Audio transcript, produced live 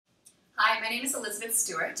Hi, my name is Elizabeth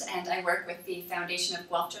Stewart, and I work with the foundation of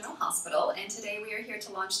Guelph General Hospital, and today we are here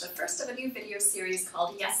to launch the first of a new video series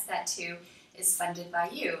called Yes, That Too is Funded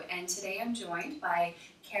by You. And today I'm joined by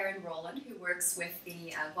Karen Rolland, who works with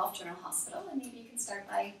the Guelph General Hospital, and maybe you can start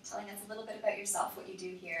by telling us a little bit about yourself, what you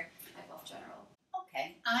do here at Guelph General.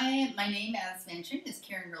 Okay, my name, as mentioned, is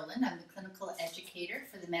Karen Rolland. I'm the clinical educator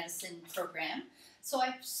for the medicine program. So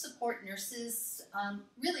I support nurses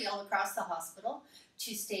really all across the hospital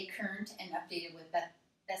to stay current and updated with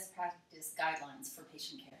best practice guidelines for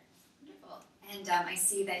patient care. Wonderful. And I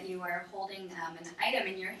see that you are holding an item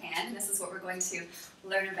in your hand, and this is what we're going to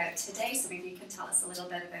learn about today. So maybe you can tell us a little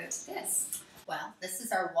bit about this. Well, this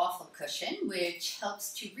is our Waffle cushion, which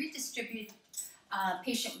helps to redistribute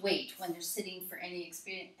patient weight when they're sitting for any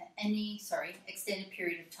extended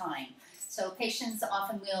period of time. So patients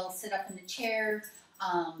often will sit up in a chair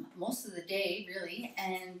most of the day, really,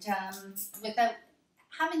 and without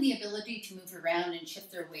having the ability to move around and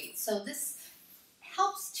shift their weight. So this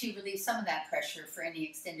helps to relieve some of that pressure for any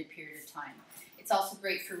extended period of time. It's also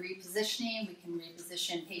great for repositioning. We can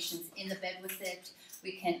reposition patients in the bed with it.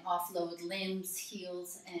 We can offload limbs,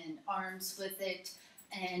 heels, and arms with it.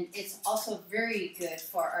 And it's also very good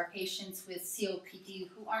for our patients with COPD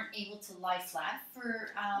who aren't able to lie flat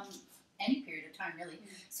for any period of time, really.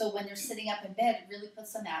 So when they're sitting up in bed, it really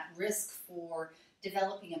puts them at risk for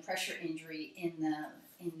developing a pressure injury in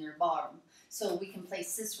their bottom. So we can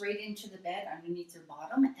place this right into the bed underneath their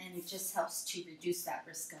bottom, and it just helps to reduce that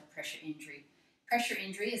risk of pressure injury. Pressure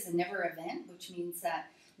injury is a never event, which means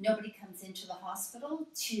that nobody comes into the hospital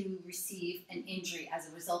to receive an injury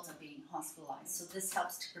as a result of being hospitalized. So this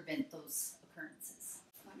helps to prevent those occurrences.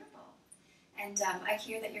 Wonderful. And I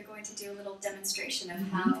hear that you're going to do a little demonstration of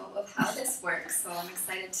how this works. So I'm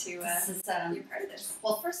excited to be a part of this.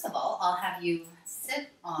 Well, first of all, I'll have you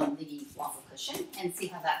sit on the waffle cushion and see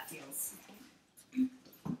how that feels. It's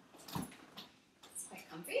quite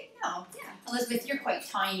comfy. No. Yeah. Elizabeth, you're quite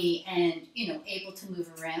tiny and, able to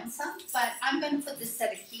move around some, but I'm going to put this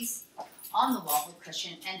set of keys on the waffle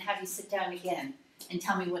cushion and have you sit down again and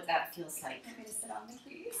tell me what that feels like. I'm going to sit on the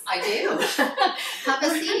keys. I do. Have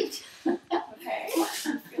a seat. Okay.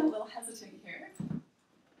 I feel a little hesitant here.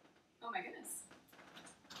 Oh my goodness.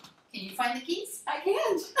 Can you find the keys? I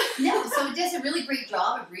can't. No, so it does a really great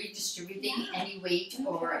job of redistributing any weight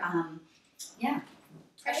or,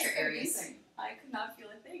 pressure areas. Amazing. I could not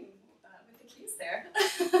feel a thing with the keys there.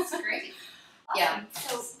 That's great. Yeah.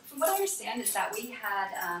 So from what I understand is that we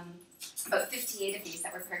had about 58 of these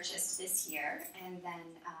that were purchased this year, and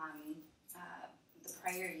then the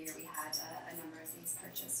prior year we had a number of these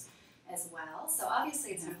purchased as well. So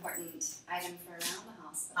obviously it's an important item for around the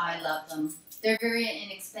hospital. I love them. They're very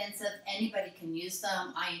inexpensive. Anybody can use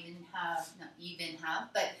them.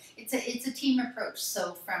 But it's a team approach.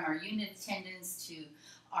 So from our unit attendants to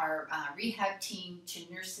our rehab team to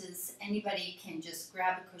nurses, anybody can just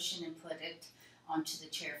grab a cushion and put it onto the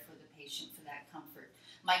chair for the patient for that comfort.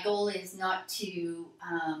 My goal is not to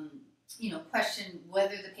question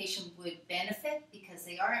whether the patient would benefit because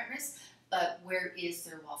they are at risk, but where is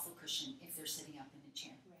their waffle cushion if they're sitting up in a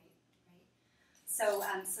chair? Right. So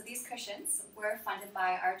these cushions were funded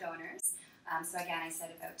by our donors. So again, I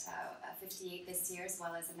said about 58 this year, as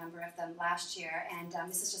well as a number of them last year. And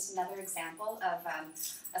this is just another example of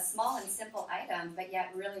a small and simple item, but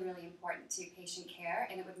yet really, really important to patient care.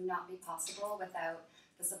 And it would not be possible without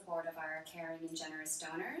the support of our caring and generous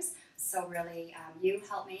donors. So really, you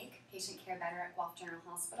help make patient care better at Waffle General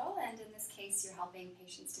Hospital. And in this case, you're helping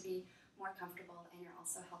patients to be more comfortable, and you're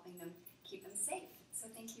also helping them keep them safe. So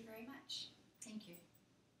thank you very much. Thank you.